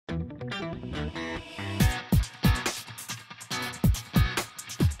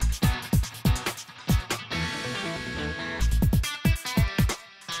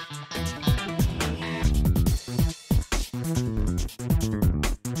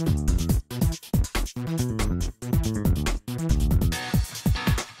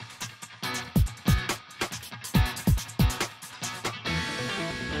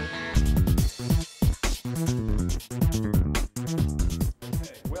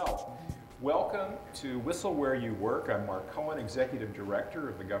Welcome to Whistle Where You Work. I'm Mark Cohen, Executive Director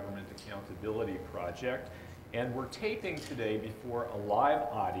of the Government Accountability Project, and we're taping today before a live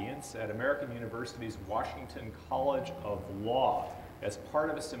audience at American University's Washington College of Law as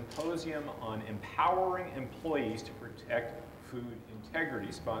part of a symposium on empowering employees to protect food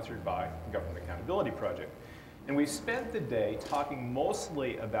integrity, sponsored by the Government Accountability Project. And we've spent the day talking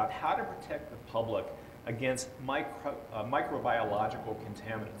mostly about how to protect the public against microbiological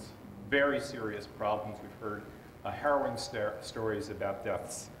contaminants. Very serious problems. We've heard harrowing stories about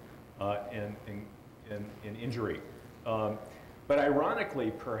deaths and injury. But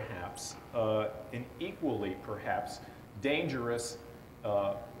ironically, perhaps, an equally perhaps dangerous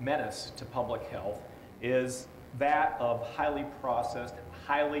menace to public health is that of highly processed,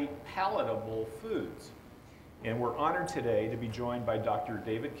 highly palatable foods. And we're honored today to be joined by Dr.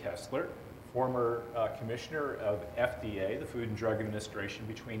 David Kessler, former Commissioner of FDA, the Food and Drug Administration,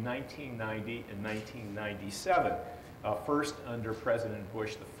 between 1990 and 1997, first under President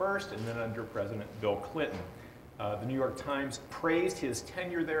Bush I and then under President Bill Clinton. The New York Times praised his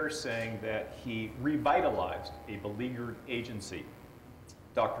tenure there, saying that he revitalized a beleaguered agency.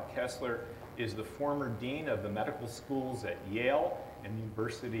 Dr. Kessler is the former Dean of the Medical Schools at Yale and the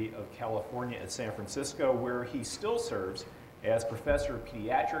University of California at San Francisco, where he still serves as Professor of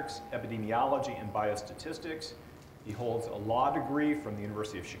Pediatrics, Epidemiology, and Biostatistics. He holds a law degree from the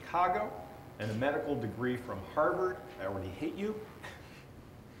University of Chicago and a medical degree from Harvard. I already hate you.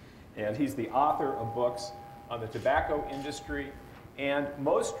 And he's the author of books on the tobacco industry and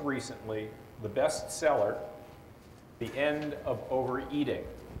most recently, the bestseller, The End of Overeating,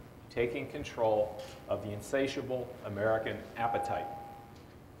 Taking Control of the Insatiable American Appetite.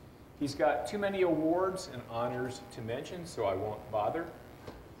 He's got too many awards and honors to mention, so I won't bother.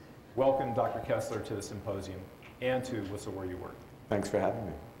 Welcome, Dr. Kessler, to the symposium and to Whistle Where You Work. Thanks for having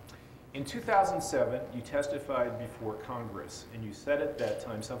me. In 2007, you testified before Congress, and you said at that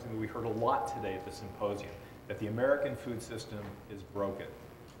time something that we heard a lot today at the symposium, that the American food system is broken.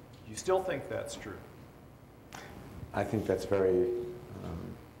 Do you still think that's true? I think that's very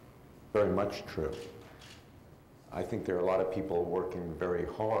much true. I think there are a lot of people working very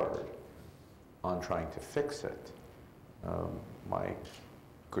hard on trying to fix it. My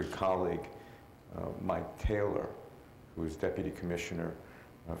good colleague, Mike Taylor, who is Deputy Commissioner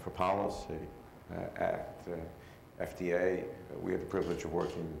for Policy at FDA, we had the privilege of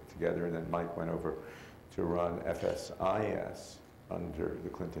working together, and then Mike went over to run FSIS under the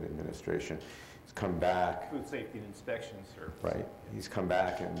Clinton administration. He's come back. Food Safety and Inspection Service. Right. He's come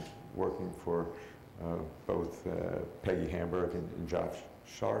back and working for both Peggy Hamburg and Josh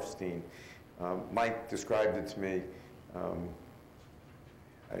Sharfstein. Mike described it to me,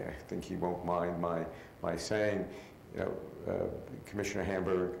 I think he won't mind my saying, Commissioner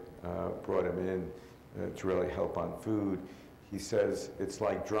Hamburg brought him in to really help on food. He says it's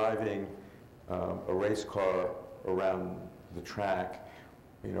like driving a race car around the track,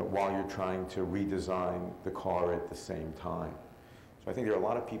 while you're trying to redesign the car at the same time. So I think there are a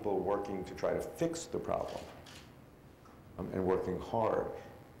lot of people working to try to fix the problem and working hard,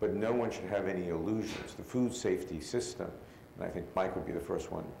 but no one should have any illusions. The food safety system, and I think Mike would be the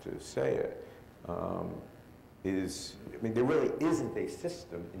first one to say it, there really isn't a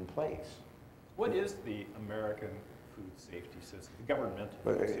system in place. What is the American food safety system, the governmental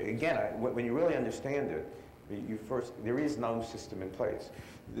But food safety again, when you really understand it, there is no system in place.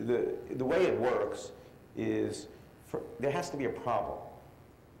 The way it works is there has to be a problem.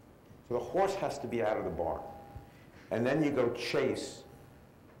 So the horse has to be out of the barn. And then you go chase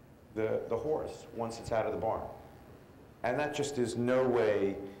the horse once it's out of the barn. And that just is no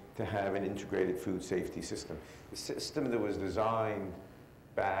way to have an integrated food safety system. The system that was designed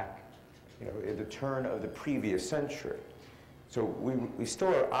back at the turn of the previous century. So we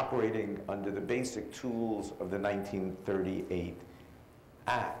still are operating under the basic tools of the 1938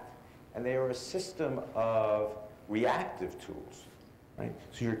 Act. And they are a system of reactive tools, right?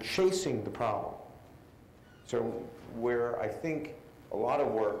 So you're chasing the problem. So where I think a lot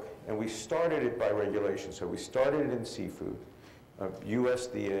of work, and we started it by regulation, so we started it in seafood.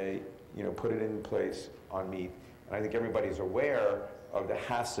 USDA, put it in place on meat. And I think everybody's aware of the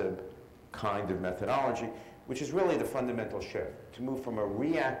HACCP kind of methodology, which is really the fundamental shift, to move from a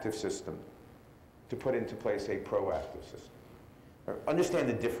reactive system to put into place a proactive system. Understand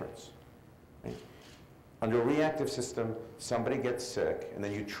the difference. Right? Under a reactive system, somebody gets sick, and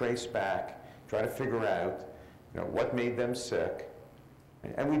then you trace back, try to figure out what made them sick.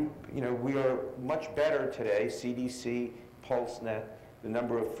 And we are much better today, CDC, PulseNet, the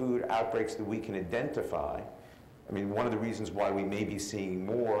number of food outbreaks that we can identify I mean, one of the reasons why we may be seeing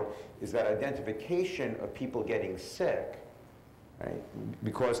more is that identification of people getting sick, right?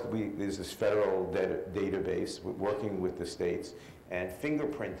 Because there's this federal database working with the states and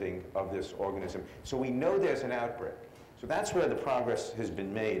fingerprinting of this organism. So we know there's an outbreak. So that's where the progress has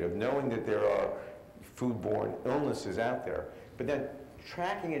been made, of knowing that there are foodborne illnesses out there, but then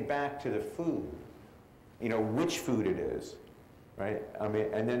tracking it back to the food, you know, which food it is, right? I mean,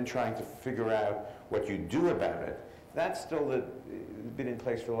 and then trying to figure out what you do about it. That's still been in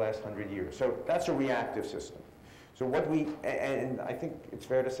place for the last 100 years. So that's a reactive system. So what and I think it's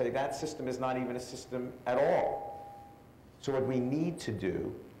fair to say that system is not even a system at all. So what we need to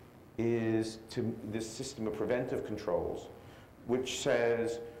do is this system of preventive controls, which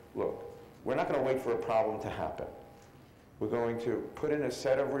says, look, we're not going to wait for a problem to happen. We're going to put in a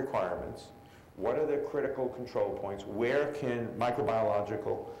set of requirements. What are the critical control points? Where can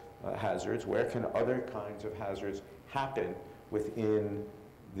microbiological hazards, where can other kinds of hazards happen within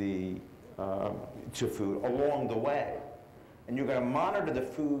the, to food along the way? And you're going to monitor the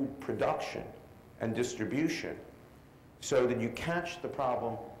food production and distribution so that you catch the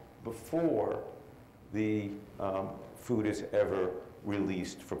problem before the food is ever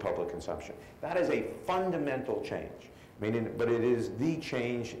released for public consumption. That is a fundamental change. I mean, but it is the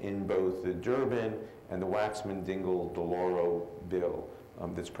change in both the Durbin and the Waxman-Dingell-DeLauro bill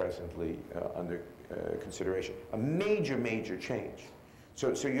that's presently under consideration. A major, major change.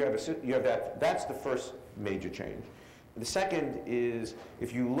 So you have that. That's the first major change. The second is,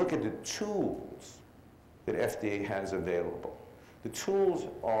 if you look at the tools that FDA has available, the tools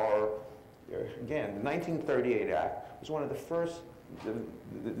are, again, the 1938 Act was one of the first,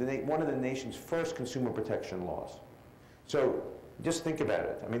 one of the nation's first consumer protection laws. So just think about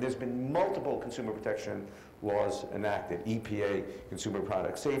it. I mean, there's been multiple consumer protection laws enacted: EPA, Consumer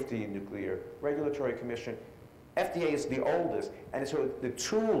Product Safety, Nuclear Regulatory Commission. FDA is the oldest, and so the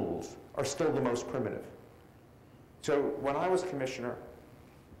tools are still the most primitive. So when I was commissioner,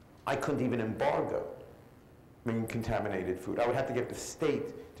 I couldn't even embargo contaminated food. I would have to get the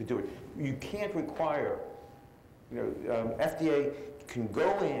state to do it. You can't require, FDA can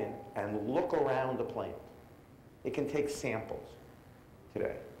go in and look around the plant. It can take samples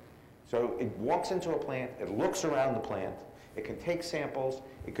today. So it walks into a plant, it looks around the plant, it can take samples,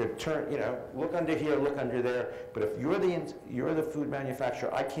 it could turn, look under here, look under there, but if you're the food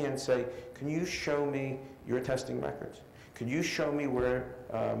manufacturer, I can't say, can you show me your testing records? Can you show me where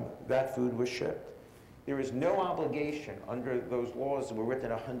that food was shipped? There is no obligation under those laws that were written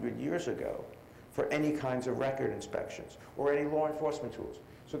 100 years ago for any kinds of record inspections or any law enforcement tools.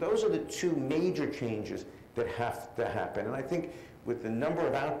 So those are the two major changes that have to happen. And I think with the number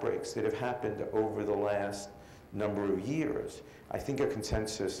of outbreaks that have happened over the last number of years, I think a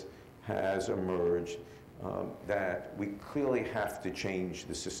consensus has emerged that we clearly have to change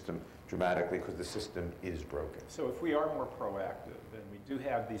the system dramatically because the system is broken. So if we are more proactive and we do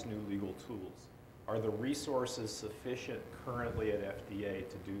have these new legal tools, are the resources sufficient currently at FDA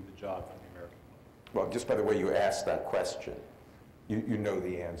to do the job for the American public? Well, just by the way you asked that question, you know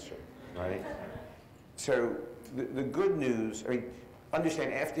the answer, right? So the good news, I mean,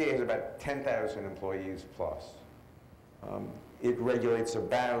 understand FDA has about 10,000 employees plus. It regulates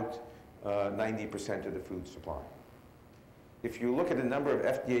about 90% of the food supply. If you look at the number of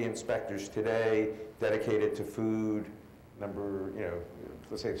FDA inspectors today dedicated to food,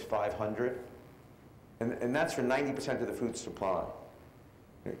 let's say it's 500, and that's for 90% of the food supply.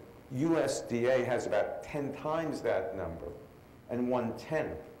 USDA has about 10 times that number and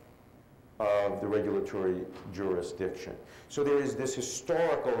 1/10 of the regulatory jurisdiction. So there is this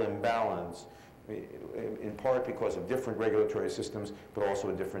historical imbalance, in part because of different regulatory systems, but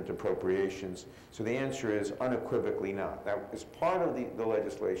also different appropriations. So the answer is unequivocally not. Now, as part of the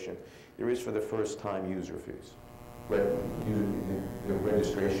legislation, there is for the first time user fees,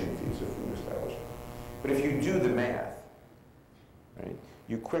 registration fees of food establishments. But if you do the math, right,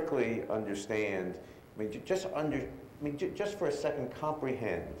 you quickly understand, just for a second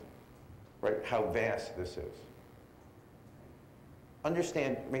comprehend, right, how vast this is.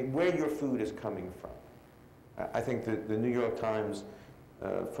 Understand, where your food is coming from. I think that the New York Times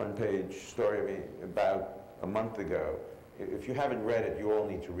front page story about a month ago, if you haven't read it, you all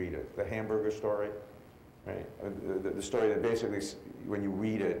need to read it. The hamburger story, right? The story that basically, when you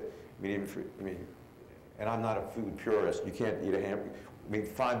read it, and I'm not a food purist, you can't eat a hamburger.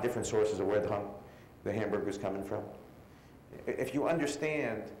 5 different sources of where the hamburger is coming from. If you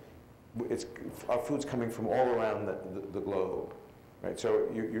understand, our food's coming from all around the globe. Right, so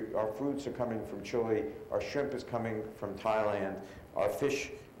our fruits are coming from Chile, our shrimp is coming from Thailand, our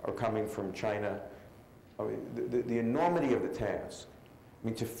fish are coming from China. I mean, the enormity of the task. I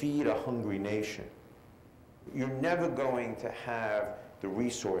mean, to feed a hungry nation, you're never going to have the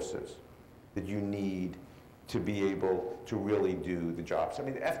resources that you need to be able to really do the jobs. I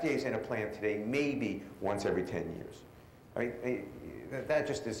mean, the FDA is in a plan today maybe once every 10 years. I mean, that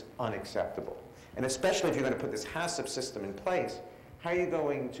just is unacceptable. And especially if you're going to put this HACCP system in place, how are you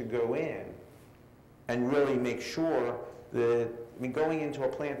going to go in and really make sure that, I mean, going into a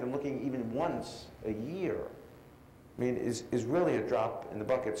plant and looking even once a year, I mean, is really a drop in the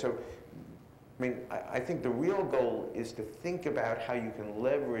bucket. So, I mean, I think the real goal is to think about how you can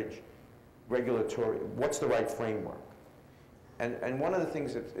leverage regulatory, what's the right framework? And one of the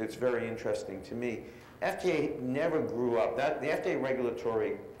things that's very interesting to me, FDA never grew up, the FDA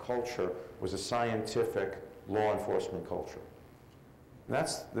regulatory culture was a scientific law enforcement culture. And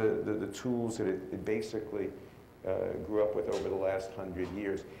that's the tools that it basically grew up with over the last 100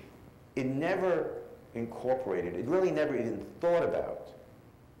 years. It never incorporated, it really never even thought about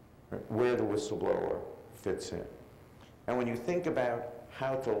where the whistleblower fits in. And when you think about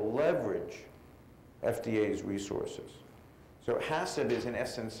how to leverage FDA's resources, so HACCP is in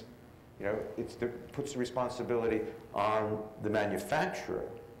essence, you know, puts the responsibility on the manufacturer,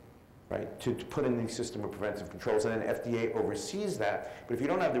 right, to put in the system of preventive controls, and then FDA oversees that. But if you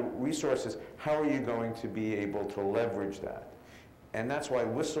don't have the resources, how are you going to be able to leverage that? And that's why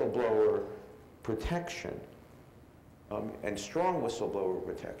whistleblower protection and strong whistleblower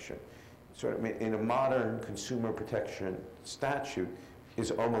protection, sort of in a modern consumer protection statute, is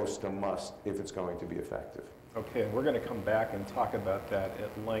almost a must if it's going to be effective. Okay, and we're going to come back and talk about that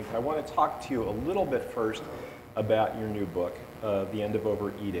at length. I want to talk to you a little bit first about your new book, The End of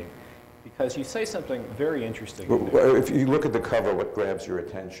Overeating, because you say something very interesting. Well, if you look at the cover, what grabs your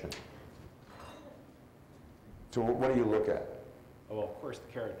attention? So what do you look at? Oh, well, of course,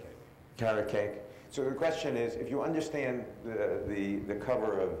 the carrot cake. Carrot cake. So the question is, if you understand the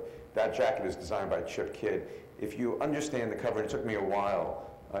cover of that jacket is designed by Chip Kidd, if you understand the cover, and it took me a while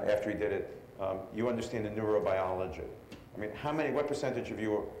after he did it, you understand the neurobiology. I mean, what percentage of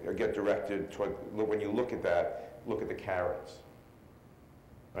you get directed toward, when you look at that, look at the carrots,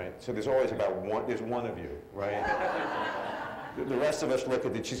 right? So there's always about one, there's one of you, right? The rest of us look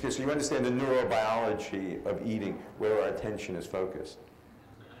at the cheesecake, so you understand the neurobiology of eating, where our attention is focused.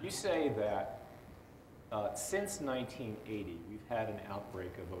 You say that since 1980, we've had an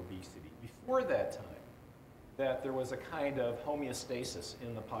outbreak of obesity. Before that time, that there was a kind of homeostasis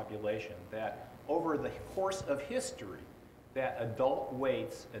in the population, that over the course of history, that adult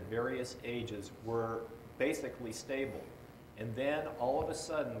weights at various ages were basically stable. And then all of a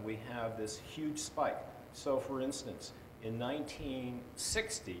sudden we have this huge spike. So for instance, in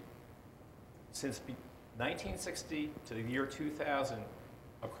 1960, since 1960 to the year 2000,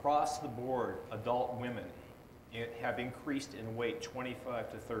 across the board, adult women have increased in weight 25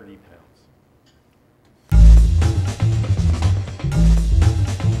 to 30 pounds.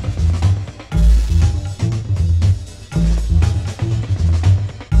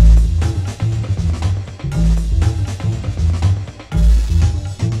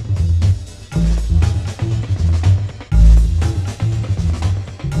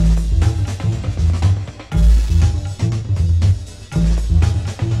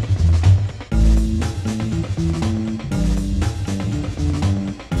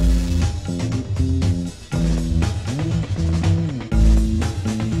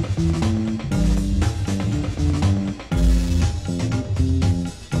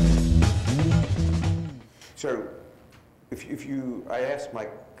 So, I asked my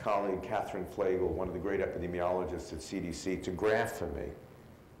colleague Catherine Flagel, one of the great epidemiologists at CDC, to graph for me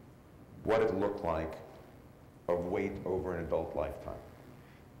what it looked like of weight over an adult lifetime.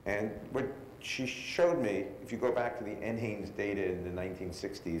 And what she showed me, if you go back to the NHANES data in the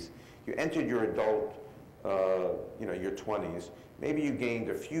 1960s, you entered your adult, your 20s, maybe you gained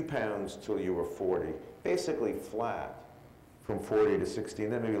a few pounds till you were 40, basically flat from 40 to 60,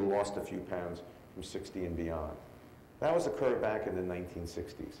 and then maybe lost a few pounds from 60 and beyond. That was the curve back in the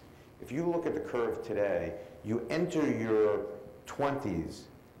 1960s. If you look at the curve today, you enter your 20s,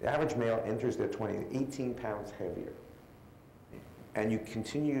 the average male enters their 20s 18 pounds heavier. And you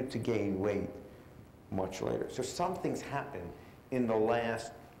continue to gain weight much later. So something's happened in the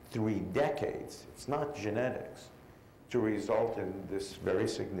last 3 decades, it's not genetics, to result in this very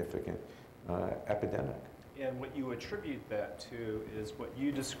significant epidemic. And what you attribute that to is what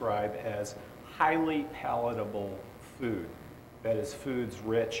you describe as highly palatable food. That is, foods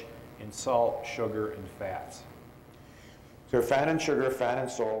rich in salt, sugar, and fats. So fat and sugar, fat and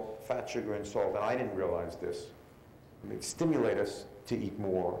salt, fat, sugar, and salt, and I didn't realize this, stimulate us to eat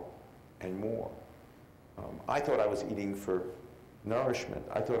more and more. I thought I was eating for nourishment.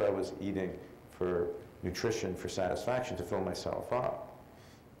 I thought I was eating for nutrition, for satisfaction, to fill myself up.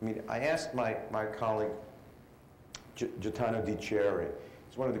 I mean, I asked my colleague, Gaetano Di Chieri,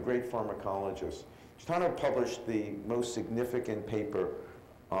 he's one of the great pharmacologists. Gaetano published the most significant paper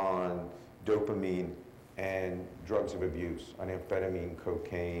on dopamine and drugs of abuse, on amphetamine,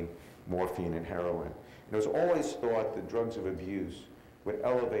 cocaine, morphine, and heroin. And it was always thought that drugs of abuse would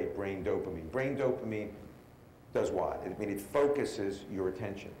elevate brain dopamine. Brain dopamine does what? I mean, it focuses your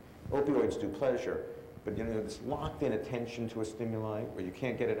attention. Opioids do pleasure, but you know, this locked in attention to a stimuli where you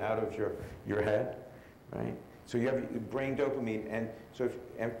can't get it out of your head, right? So you have brain dopamine, and so if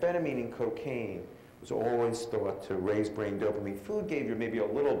amphetamine and cocaine was always thought to raise brain dopamine. Food gave you maybe a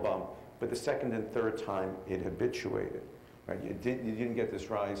little bump, but the second and third time it habituated, right? You didn't get this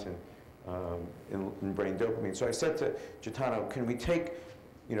rise in brain dopamine. So I said to Gaetano, can we take,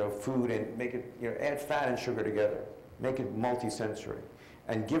 you know, food and make it, you know, add fat and sugar together, make it multisensory,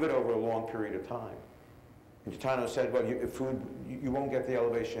 and give it over a long period of time? And Gaetano said, well, food, you won't get the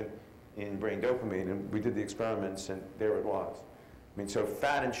elevation in brain dopamine, and we did the experiments, and there it was. I mean, so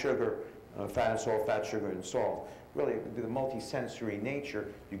fat and sugar, fat and salt, fat, sugar, and salt, really, the multisensory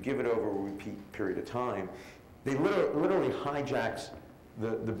nature, you give it over a repeat period of time, they literally hijacks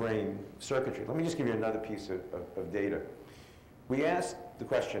the brain circuitry. Let me just give you another piece of data. We asked the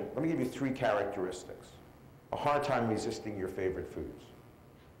question, let me give you 3 characteristics. A hard time resisting your favorite foods,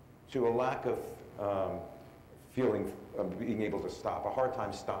 to a lack of feeling of being able to stop, a hard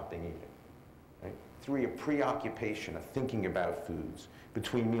time stopping eating. Right? 3, a preoccupation, a thinking about foods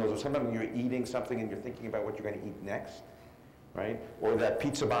between meals, or sometimes you're eating something and you're thinking about what you're going to eat next, right? Or that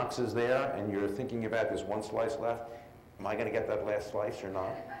pizza box is there and you're thinking about there's 1 slice left. Am I going to get that last slice or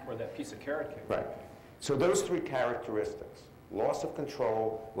not? Or that piece of carrot cake. Right. So those 3 characteristics, loss of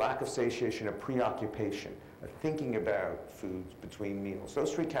control, lack of satiation, a preoccupation, a thinking about foods between meals,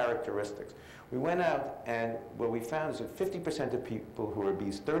 those 3 characteristics. We went out and what we found is that 50% of people who are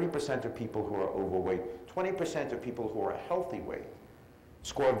obese, 30% of people who are overweight, 20% of people who are healthy weight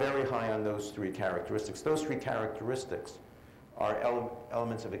score very high on those 3 characteristics. Those 3 characteristics are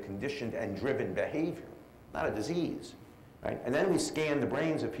elements of a conditioned and driven behavior, not a disease, right? And then we scanned the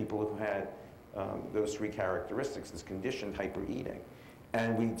brains of people who had those 3 characteristics, this conditioned hyper-eating.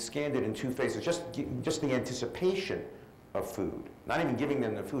 And we scanned it in 2 phases, just the anticipation of food, not even giving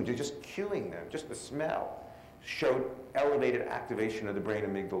them the food, just cueing them, just the smell, showed elevated activation of the brain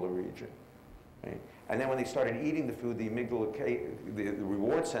amygdala region. Right? And then when they started eating the food, the amygdala, the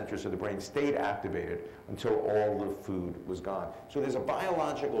reward centers of the brain stayed activated until all the food was gone. So there's a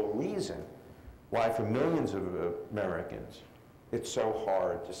biological reason why for millions of Americans, it's so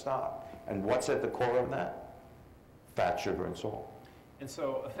hard to stop. And what's at the core of that? Fat, sugar, and salt. And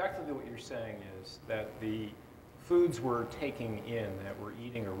so effectively what you're saying is that the foods we're taking in, that we're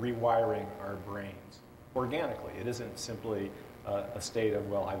eating, are rewiring our brains organically. It isn't simply a state of,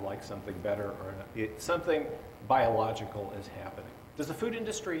 well, I like something better, or something biological is happening. Does the food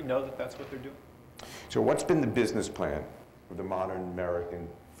industry know that that's what they're doing? So what's been the business plan of the modern American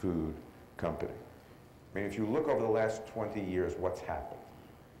food company? I mean, if you look over the last 20 years, what's happened?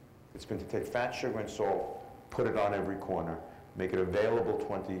 It's been to take fat, sugar, and salt, put it on every corner, make it available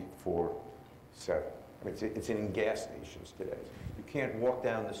 24/7. I mean, it's in gas stations today. You can't walk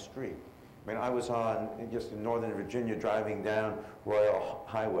down the street. I mean, I was just in Northern Virginia driving down Royal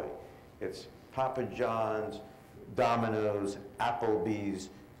Highway. It's Papa John's, Domino's, Applebee's,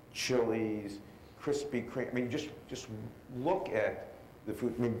 Chili's, Krispy Kreme. I mean, just look at the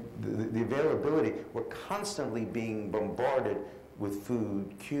food. I mean, the availability. We're constantly being bombarded with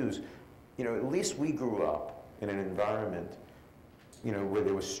food cues. You know, at least we grew up in an environment, you know, where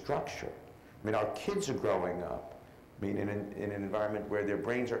there was structure. I mean, our kids are growing up, I mean, in an environment where their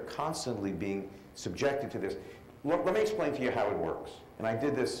brains are constantly being subjected to this. Look, let me explain to you how it works. And I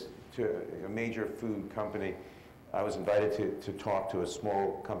did this to a major food company. I was invited to talk to a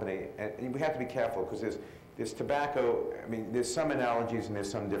small company, and we have to be careful because there's tobacco. I mean, there's some analogies and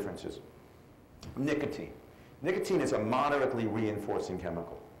there's some differences. Nicotine. Nicotine is a moderately reinforcing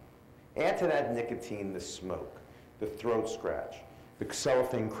chemical. Add to that nicotine the smoke, the throat scratch, the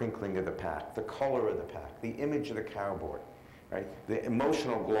cellophane crinkling of the pack, the color of the pack, the image of the cardboard, right? The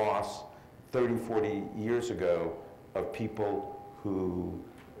emotional gloss 30, 40 years ago of people who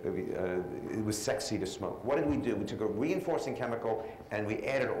it was sexy to smoke. What did we do? We took a reinforcing chemical and we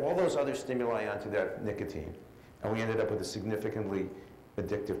added all those other stimuli onto that nicotine, and we ended up with a significantly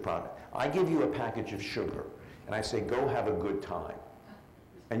addictive product. I give you a package of sugar, and I say, go have a good time.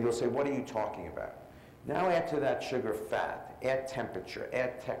 And you'll say, what are you talking about? Now add to that sugar fat, add temperature,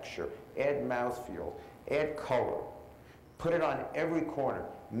 add texture, add mouthfeel, add color, put it on every corner,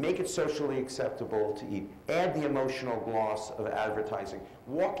 make it socially acceptable to eat, add the emotional gloss of advertising,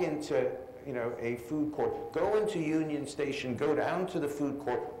 walk into a food court, go into Union Station, go down to the food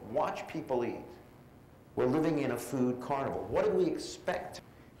court, watch people eat. We're living in a food carnival. What do we expect?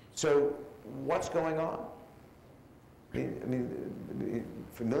 So what's going on? I mean,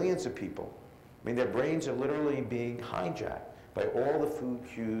 for millions of people, their brains are literally being hijacked by all the food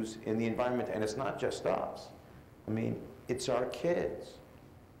cues in the environment, and it's not just us. It's our kids.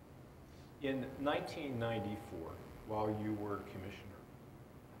 In 1994, while you were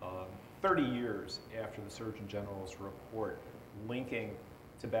commissioner, 30 years after the Surgeon General's report linking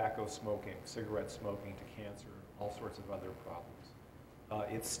tobacco smoking, cigarette smoking to cancer, and all sorts of other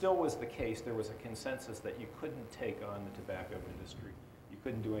problems, it still was the case, there was a consensus that you couldn't take on the tobacco industry. You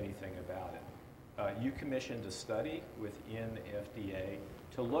couldn't do anything about it. You commissioned a study within FDA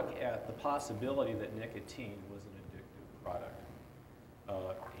to look at the possibility that nicotine was an addictive product.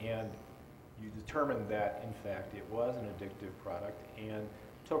 And you determined that, in fact, it was an addictive product and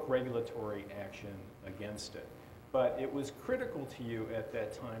took regulatory action against it. But it was critical to you at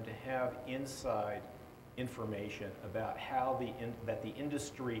that time to have inside information about how that the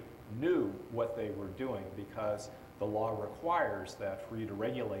industry knew what they were doing, because the law requires that for you to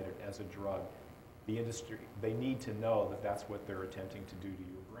regulate it as a drug, the industry, they need to know that that's what they're attempting to do to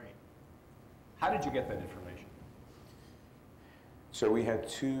your brain. How did you get that information? So we had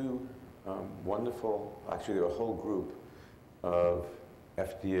two wonderful, actually there were a whole group of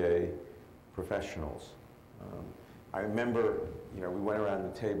FDA professionals. I remember, we went around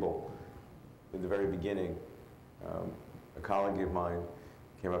the table in the very beginning. A colleague of mine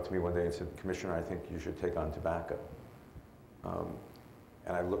came up to me one day and said, "Commissioner, I think you should take on tobacco."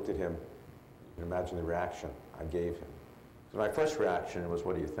 And I looked at him. You can imagine the reaction I gave him. So my first reaction was,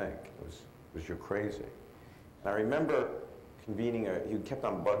 "What do you think?" It was "You're crazy." And I remember convening he kept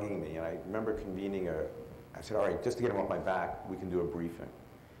on bugging me, and I remember convening I said, "All right, just to get him off my back, we can do a briefing."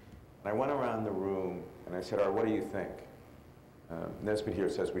 And I went around the room, and I said, "All right, what do you think?" Nesbitt here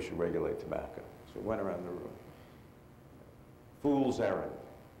says we should regulate tobacco. So we went around the room. Fool's errand,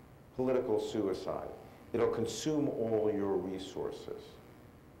 political suicide. It'll consume all your resources.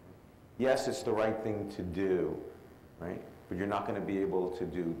 Yes, it's the right thing to do, right? But you're not going to be able to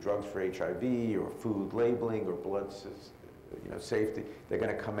do drugs for HIV or food labeling or blood safety. They're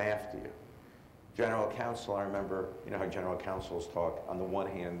going to come after you. General counsel, I remember, how general counsels talk, on the one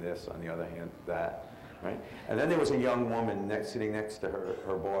hand this, on the other hand that, right? And then there was a young woman sitting next to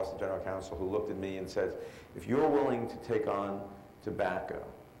her boss, the general counsel, who looked at me and said, "If you're willing to take on tobacco,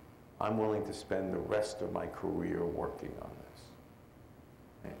 I'm willing to spend the rest of my career working on this."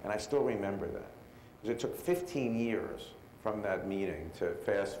 Right? And I still remember that. Because it took 15 years from that meeting to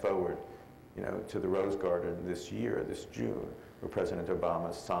fast forward, to the Rose Garden this June, where President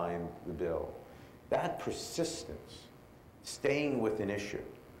Obama signed the bill. That persistence, staying with an issue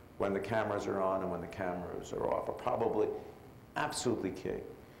when the cameras are on and when the cameras are off, are probably absolutely key.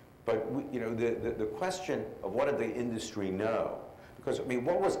 But the question of what did the industry know? Because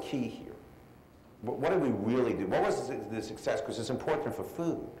what was key here? What did we really do? What was the success? Because it's important for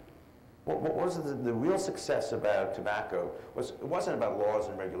food. What was the real success about tobacco? It wasn't about laws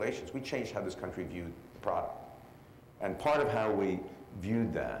and regulations. We changed how this country viewed the product. And part of how we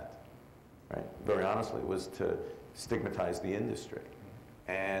viewed that, right, very honestly, was to stigmatize the industry.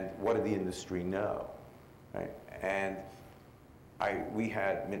 And what did the industry know? Right? And we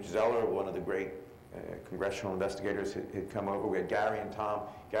had Mitch Zeller, one of the great congressional investigators, had come over. We had Gary and Tom.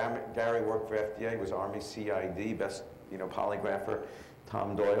 Gary worked for FDA, was Army CID, best polygrapher.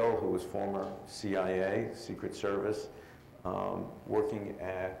 Tom Doyle, who was former CIA, Secret Service, working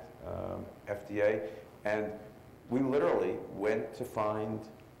at FDA. And we literally went to find,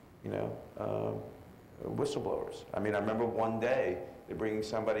 whistleblowers. I remember one day they're bringing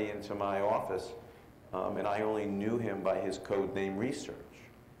somebody into my office, and I only knew him by his code name Research.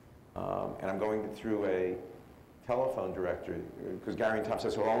 And I'm going through a telephone directory, because Gary and Tom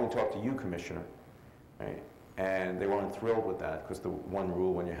says, "Well, I'll only talk to you, Commissioner." Right? And they weren't thrilled with that, because the one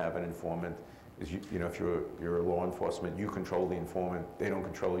rule when you have an informant is, if you're a law enforcement, you control the informant, they don't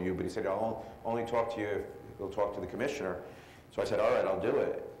control you. But he said, "I'll only talk to you if he'll talk to the commissioner." So I said, "All right, I'll do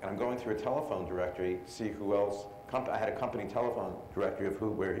it." And I'm going through a telephone directory to see who else. I had a company telephone directory of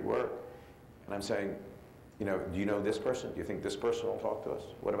where he worked. And I'm saying, "Do you know this person? Do you think this person will talk to us?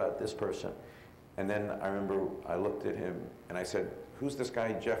 What about this person?" And then I remember I looked at him and I said, "Who's this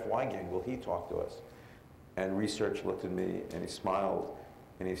guy, Jeff Wygand? Will he talk to us?" And Research looked at me and he smiled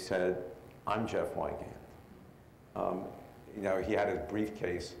and he said, "I'm Jeff Wygand." He had his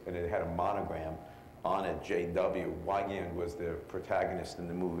briefcase and it had a monogram on it, JW. Wygand was the protagonist in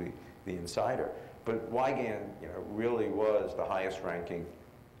the movie The Insider. But Wygand, really was the highest-ranking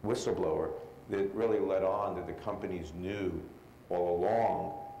whistleblower that really led on that the companies knew all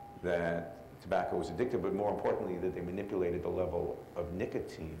along that tobacco was addictive, but more importantly, that they manipulated the level of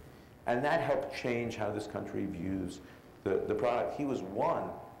nicotine. And that helped change how this country views the product. He was one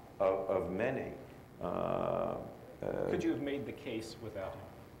of many. Could you have made the case without him?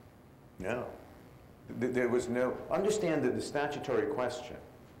 No. There was no, understand that the statutory question,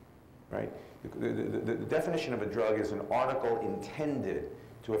 right? The definition of a drug is an article intended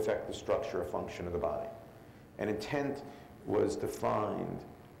to affect the structure or function of the body. And intent was defined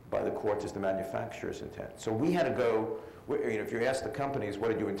by the courts as the manufacturer's intent. So we had to go, if you ask the companies, what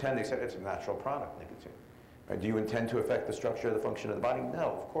did you intend? They said, it's a natural product, nicotine. Right? Do you intend to affect the structure or the function of the body?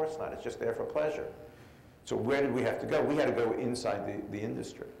 No, of course not. It's just there for pleasure. So where did we have to go? We had to go inside the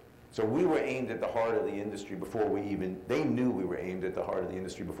industry. So we were aimed at the heart of the industry before they knew we were aimed at the heart of the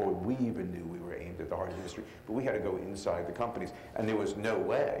industry before we even knew we were aimed at the heart of the industry. But we had to go inside the companies. And there was no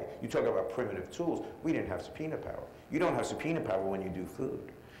way. You talk about primitive tools. We didn't have subpoena power. You don't have subpoena power when you do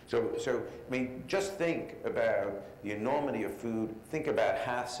food. So I mean, just think about the enormity of food. Think about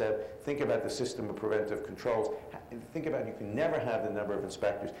HACCP. Think about the system of preventive controls. And think about you can never have the number of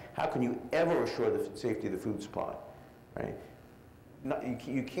inspectors. How can you ever assure the safety of the food supply, right?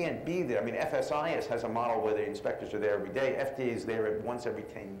 You can't be there. I mean, FSIS has a model where the inspectors are there every day. FDA is there once every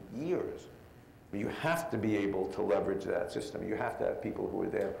 10 years. But you have to be able to leverage that system. You have to have people who are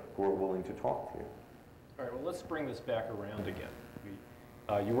there who are willing to talk to you. All right, well, let's bring this back around again.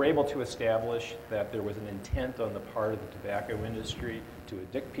 You were able to establish that there was an intent on the part of the tobacco industry to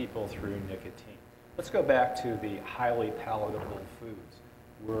addict people through nicotine. Let's go back to the highly palatable foods,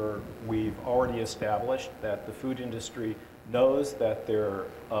 where we've already established that the food industry knows that they're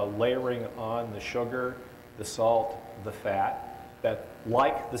layering on the sugar, the salt, the fat, that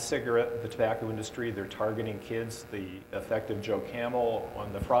like the cigarette, the tobacco industry, they're targeting kids, the effect of Joe Camel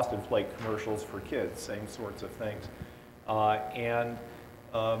on the Frosted Flake commercials for kids, same sorts of things.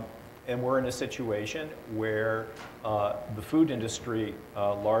 And we're in a situation where the food industry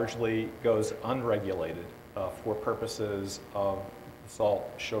largely goes unregulated for purposes of salt,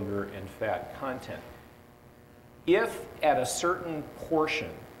 sugar, and fat content. If at a certain proportion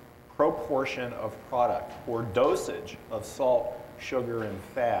of product or dosage of salt, sugar, and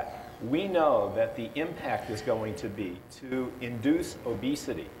fat, we know that the impact is going to be to induce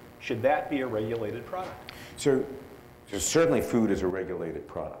obesity, should that be a regulated product? So certainly food is a regulated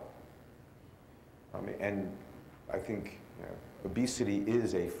product. And I think obesity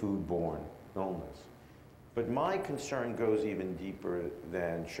is a food-borne illness. But my concern goes even deeper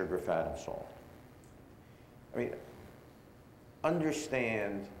than sugar, fat, and salt. I mean,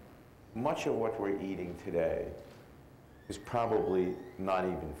 understand much of what we're eating today is probably not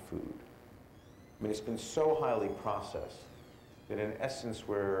even food. I mean, it's been so highly processed that in essence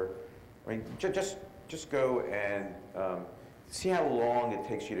just go and see how long it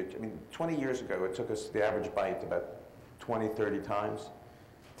takes you to, 20 years ago, it took us the average bite about 20, 30 times.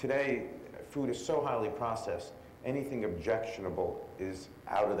 Today, food is so highly processed, anything objectionable is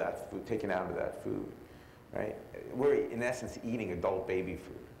out of that food, taken out of that food, right? We're, in essence, eating adult baby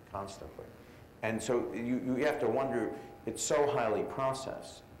food constantly. And so you have to wonder, it's so highly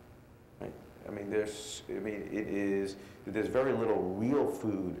processed, right? There's very little real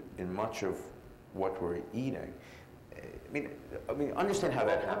food in much of what we're eating. Understand how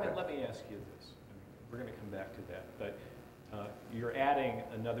that happened. Let me ask you this. We're going to come back to that, but you're adding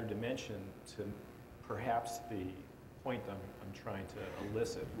another dimension to perhaps the point I'm trying to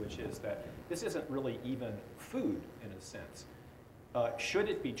elicit, which is that this isn't really even food in a sense. Should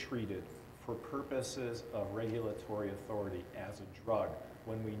it be treated for purposes of regulatory authority as a drug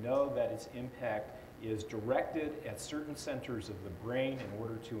when we know that its impact is directed at certain centers of the brain in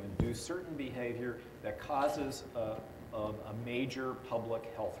order to induce certain behavior that causes a major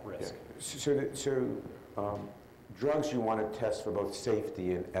public health risk? Yeah. So drugs you want to test for both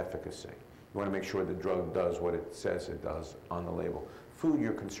safety and efficacy. You want to make sure the drug does what it says it does on the label. Food,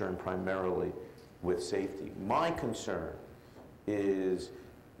 you're concerned primarily with safety. My concern is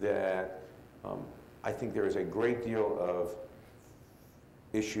that I think there is a great deal of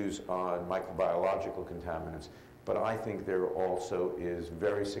issues on microbiological contaminants, but I think there also is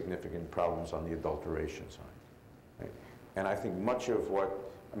very significant problems on the adulteration side. Right? And I think much of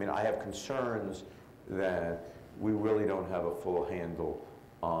what, I have concerns that we really don't have a full handle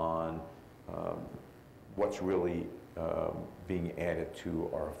on what's really being added to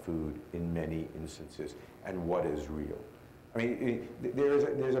our food in many instances and what is real. I mean,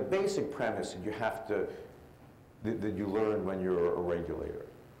 there's a basic premise that you have to, that you learn when you're a regulator,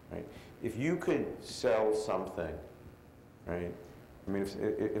 right? If you could sell something, right? I mean,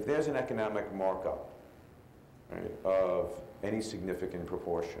 if there's an economic markup, right, of any significant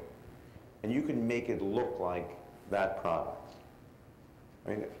proportion, and you can make it look like that product. I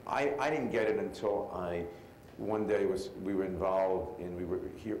mean, I didn't get it until one day we were involved in,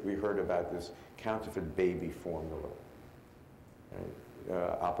 we heard about this counterfeit baby formula, right,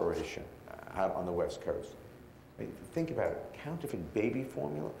 operation out on the West Coast. I mean, think about it, counterfeit baby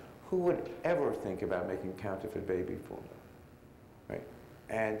formula? Who would ever think about making counterfeit baby formula,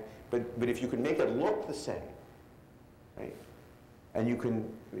 right? But if you can make it look the same, right? And you can,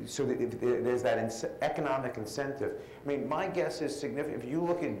 so that there's that economic incentive. I mean, my guess is significant. If you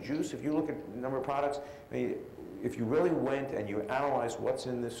look at juice, if you look at the number of products, I mean, if you really went and you analyzed what's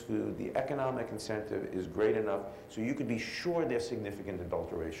in this food, the economic incentive is great enough so you could be sure there's significant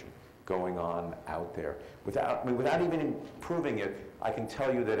adulteration going on out there. Without even proving it, I can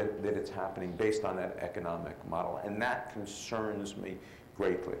tell you that it's happening based on that economic model. And that concerns me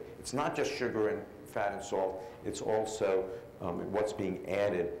greatly. It's not just sugar and fat and salt, it's also what's being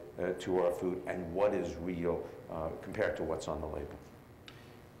added to our food and what is real compared to what's on the label.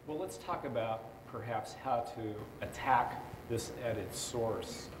 Well, let's talk about perhaps how to attack this at its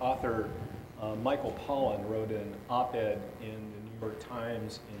source. Author Michael Pollan wrote an op-ed in the New York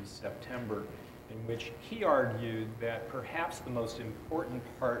Times in September in which he argued that perhaps the most important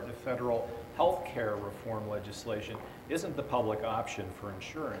part of federal health care reform legislation isn't the public option for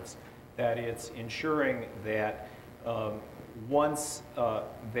insurance, that it's ensuring that once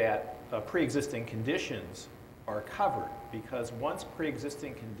that pre-existing conditions are covered, because once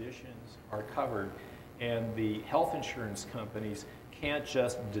pre-existing conditions are covered and the health insurance companies can't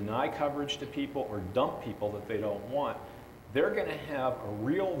just deny coverage to people or dump people that they don't want, they're going to have a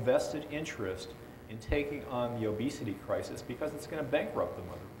real vested interest in taking on the obesity crisis because it's going to bankrupt them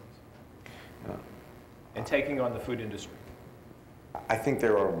otherwise. And taking on the food industry. I think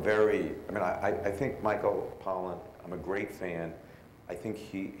there are I think Michael Pollan, I'm a great fan. I think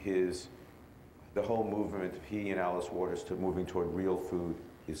the whole movement, he and Alice Waters, to moving toward real food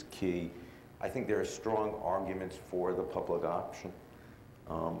is key. I think there are strong arguments for the public option.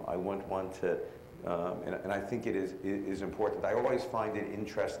 I wouldn't want to, and I think it is important. I always find it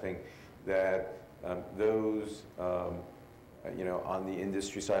interesting that those, on the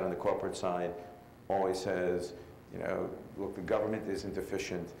industry side, on the corporate side, always says, look, the government isn't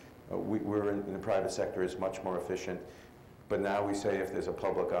efficient. We're in the private sector is much more efficient. But now we say if there's a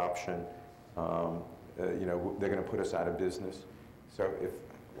public option, they're going to put us out of business. So if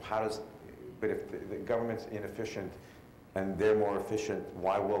the government's inefficient and they're more efficient,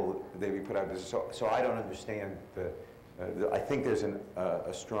 why will they be put out of business? So I don't understand I think there's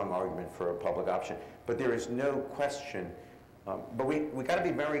a strong argument for a public option, but there is no question. But we got to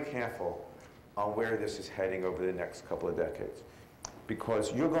be very careful on where this is heading over the next couple of decades,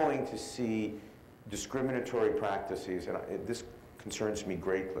 because you're going to see discriminatory practices, and this concerns me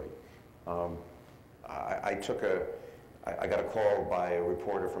greatly. I got a call by a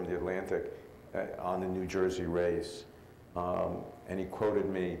reporter from The Atlantic on the New Jersey race, and he quoted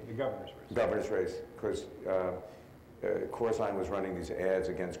me. The governor's race. Governor's race, because Corzine was running these ads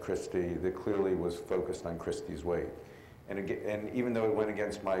against Christie that clearly was focused on Christie's weight. And even though it went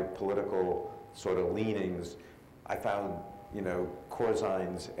against my political sort of leanings, I found,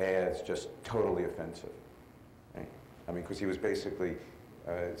 Corzine's ads just totally offensive. Right? I mean, because he was basically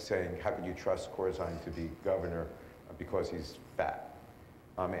saying, how could you trust Corzine to be governor because he's fat?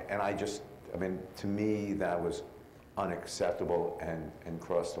 And to me, that was unacceptable and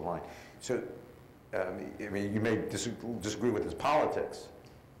crossed the line. So, you may disagree with his politics,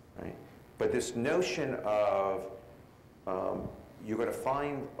 right? But this notion of you're going to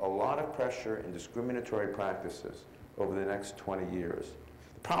find a lot of pressure and discriminatory practices over the next 20 years.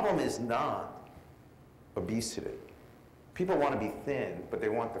 The problem is not obesity. People want to be thin, but they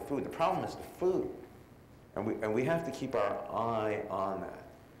want the food. The problem is the food. And we have to keep our eye on that,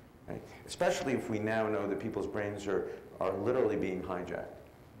 right? Especially if we now know that people's brains are literally being hijacked.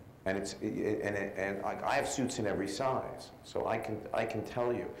 And I have suits in every size, so I can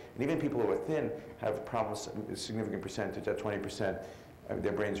tell you. And even people who are thin have problems. A significant percentage, at 20%,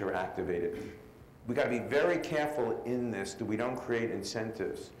 their brains are activated. We got to be very careful in this that we don't create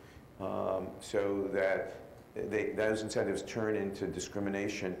incentives so that those incentives turn into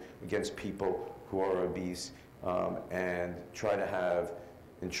discrimination against people who are obese, and try to have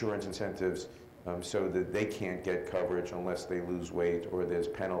insurance incentives so that they can't get coverage unless they lose weight, or there's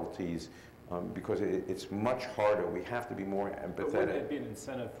penalties because it's much harder. We have to be more empathetic. But wouldn't it be an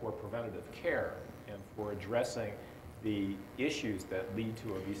incentive for preventative care and for addressing the issues that lead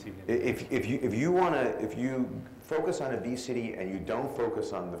to obesity? If you focus on obesity and you don't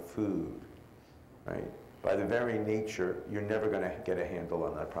focus on the food, right? By the very nature, you're never going to get a handle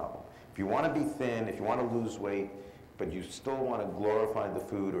on that problem. If you want to be thin, if you want to lose weight, but you still want to glorify the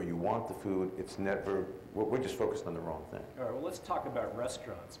food or you want the food, it's never, we're just focused on the wrong thing. All right, well, let's talk about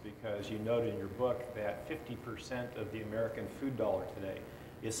restaurants, because you note in your book that 50% of the American food dollar today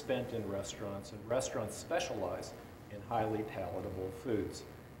is spent in restaurants, and restaurants specialize in highly palatable foods.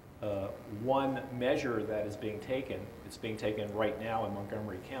 One measure that is being taken, it's being taken right now in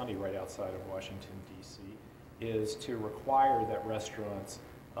Montgomery County, right outside of Washington, D.C., is to require that restaurants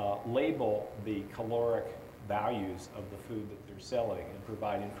label the caloric values of the food that they're selling and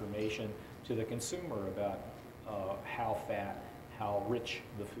provide information to the consumer about how fat, how rich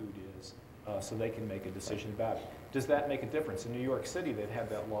the food is, so they can make a decision about it. Does that make a difference? In New York City, they've had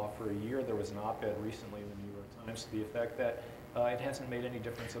that law for a year. There was an op-ed recently in the New York Times to the effect that it hasn't made any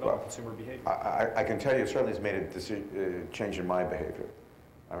difference at all in consumer behavior. I can tell you it certainly has made a change in my behavior.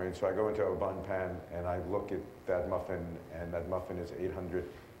 I mean, so I go into a bun pan and I look at that muffin, and that muffin is 800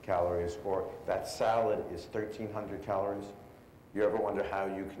 calories, or that salad is 1,300 calories. You ever wonder how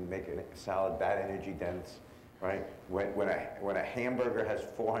you can make a salad that energy dense, right? When a hamburger has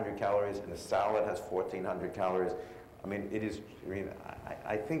 400 calories and a salad has 1,400 calories, I mean, it is. I mean,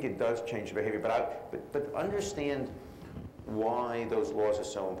 I think it does change behavior, but understand why those laws are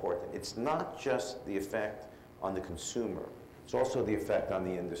so important. It's not just the effect on the consumer. It's also the effect on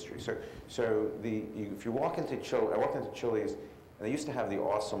the industry. So if you walk into I walked into Chili's, and they used to have the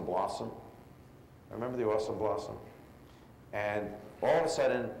Awesome Blossom. I remember the Awesome Blossom. And all of a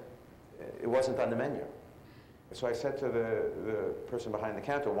sudden, it wasn't on the menu. So I said to the person behind the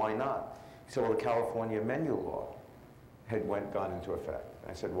counter, why not? He said, well, the California menu law had gone into effect.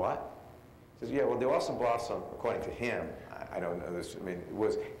 And I said, what? He says, yeah, well, the Awesome Blossom, according to him, I don't know this, I mean,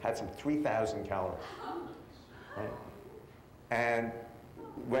 had some 3,000 calories. Right? And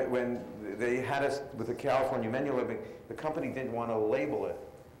when they had us with the California menu labeling, the company didn't want to label it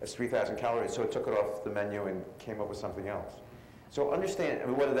as 3,000 calories, so it took it off the menu and came up with something else. So understand, I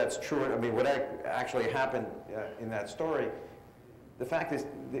mean, whether that's true, I mean, what actually happened in that story, the fact is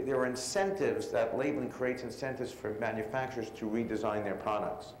there are incentives, that labeling creates incentives for manufacturers to redesign their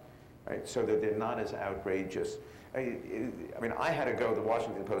products, right, so that they're not as outrageous. I mean, I had to go, the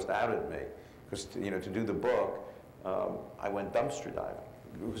Washington Post outed me, because to do the book, I went dumpster diving,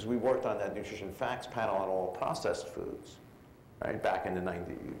 because we worked on that nutrition facts panel on all processed foods, right, back in the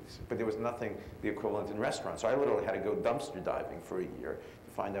 90s. But there was nothing the equivalent in restaurants. So I literally had to go dumpster diving for a year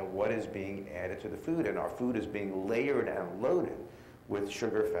to find out what is being added to the food. And our food is being layered and loaded with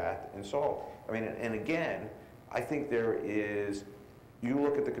sugar, fat, and salt. I mean, and again, I think there is, you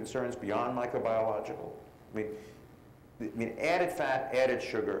look at the concerns beyond microbiological. I mean, added fat, added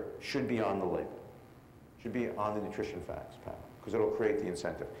sugar should be on the label. Should be on the nutrition facts panel, because it'll create the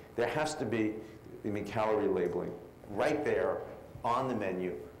incentive. There has to be, calorie labeling right there on the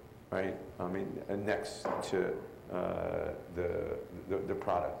menu, right? I mean, next to the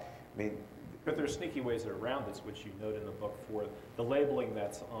product. I mean, but there's sneaky ways around this, which you note in the book, for the labeling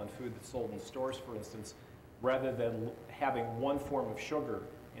that's on food that's sold in stores, for instance. Rather than having one form of sugar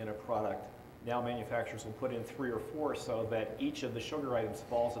in a product, now manufacturers will put in 3 or 4 so that each of the sugar items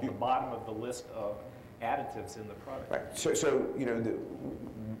falls at the bottom of the list of additives in the product. Right. So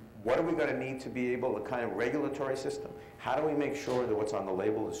what are we going to need to be able, the kind of regulatory system? How do we make sure that what's on the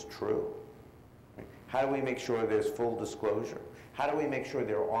label is true? Right? How do we make sure there's full disclosure? How do we make sure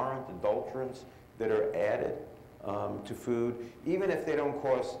there aren't adulterants that are added to food, even if they don't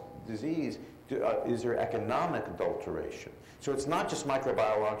cause disease? Is there economic adulteration? So it's not just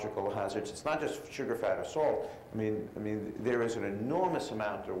microbiological hazards. It's not just sugar, fat, or salt. I mean, there is an enormous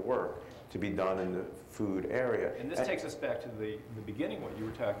amount of work to be done in the food area. And this takes us back to the beginning, what you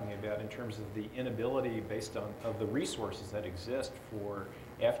were talking about in terms of the inability based on of the resources that exist for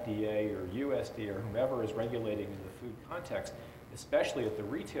FDA or USD or whomever is regulating in the food context, especially at the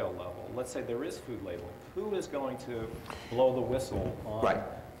retail level. Let's say there is food labeling. Who is going to blow the whistle on? Right.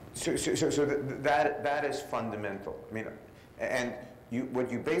 So that is fundamental. I mean, and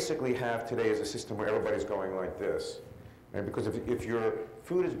what you basically have today is a system where everybody's going like this. Right? Because if your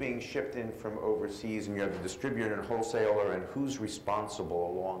food is being shipped in from overseas and you have the distributor and wholesaler, and who's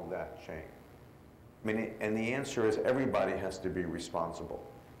responsible along that chain? I mean, and the answer is everybody has to be responsible.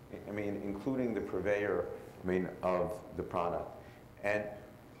 I mean, including the purveyor, of the product. And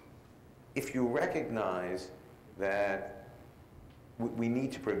if you recognize that we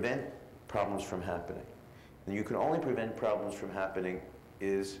need to prevent problems from happening. And you can only prevent problems from happening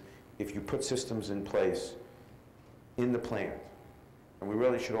is if you put systems in place in the plant. And we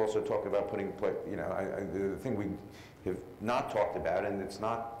really should also talk about putting, the thing we have not talked about, and it's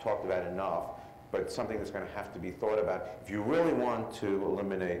not talked about enough, but something that's going to have to be thought about. If you really want to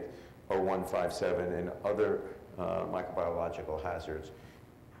eliminate O157 and other microbiological hazards,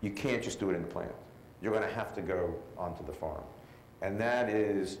 you can't just do it in the plant. You're going to have to go onto the farm. And that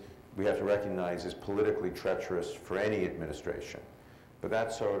is, we have to recognize, is politically treacherous for any administration. But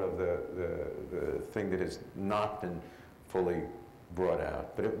that's sort of the thing that has not been fully brought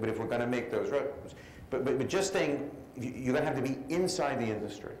out. But if we're going to make those roads, but just staying, you're going to have to be inside the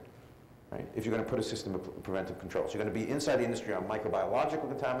industry, right? If you're going to put a system of preventive controls, you're going to be inside the industry on microbiological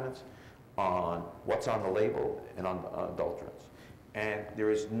contaminants, on what's on the label, and on adulterants. And there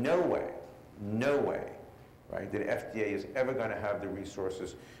is no way, right, that FDA is ever going to have the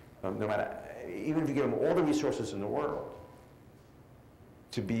resources, no matter, even if you give them all the resources in the world,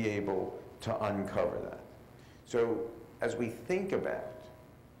 to be able to uncover that. So as we think about,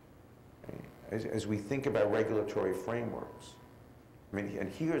 as we think about regulatory frameworks, I mean, and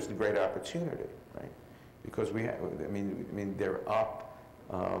here's the great opportunity, right? Because we have, I mean, they're up,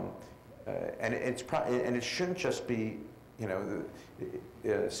 and it shouldn't just be,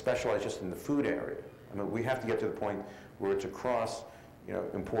 specialized just in the food area. I mean, we have to get to the point where it's across,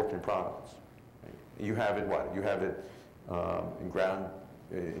 important products. Right? You have it, you have it in ground,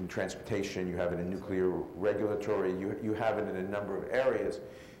 in transportation, you have it in nuclear regulatory, you have it in a number of areas,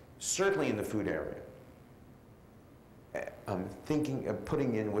 certainly in the food area. Thinking of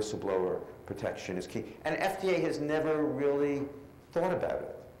putting in whistleblower protection is key. And FDA has never really thought about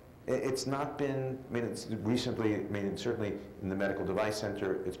it. It's not been, I mean, it's recently, I mean, certainly in the medical device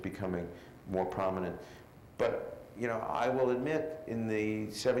center, it's becoming more prominent. But, I will admit, in the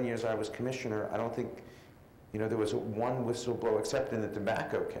 7 years I was commissioner, I don't think, there was one whistleblower, except in the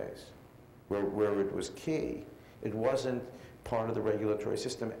tobacco case, where it was key. It wasn't part of the regulatory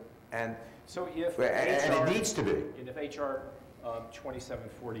system. And so if and HR, it needs to be. And if HR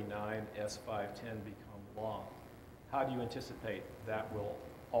 2749 S510 become law, how do you anticipate that will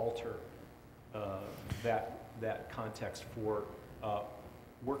alter that context for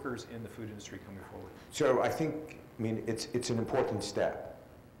workers in the food industry coming forward? So I think, it's an important step,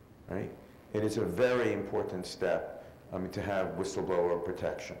 right? It is a very important step to have whistleblower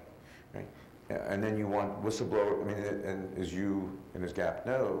protection, right? And then you want whistleblower, and as you and as GAP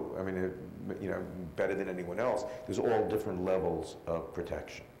know, better than anyone else, there's all different levels of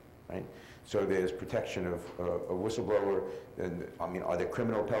protection, right? So there's protection of a whistleblower, and are there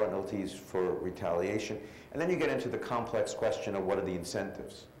criminal penalties for retaliation? And then you get into the complex question of what are the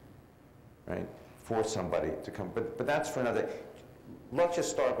incentives, right, for somebody to come. But that's for another. Let's just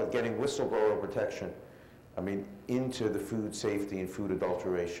start with getting whistleblower protection, into the food safety and food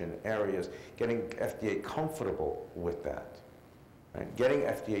adulteration areas, getting FDA comfortable with that, right? Getting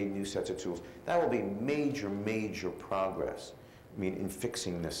FDA new sets of tools. That will be major, major progress, in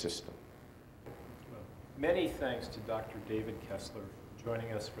fixing this system. Well, many thanks to Dr. David Kessler for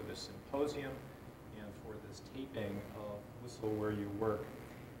joining us for this symposium and for this taping of Whistle Where You Work.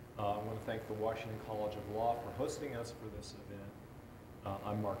 I want to thank the Washington College of Law for hosting us for this event.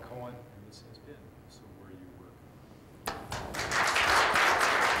 I'm Mark Cohen, and this has been Whistle Where You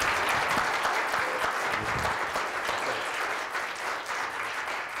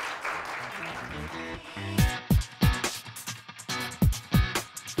Work.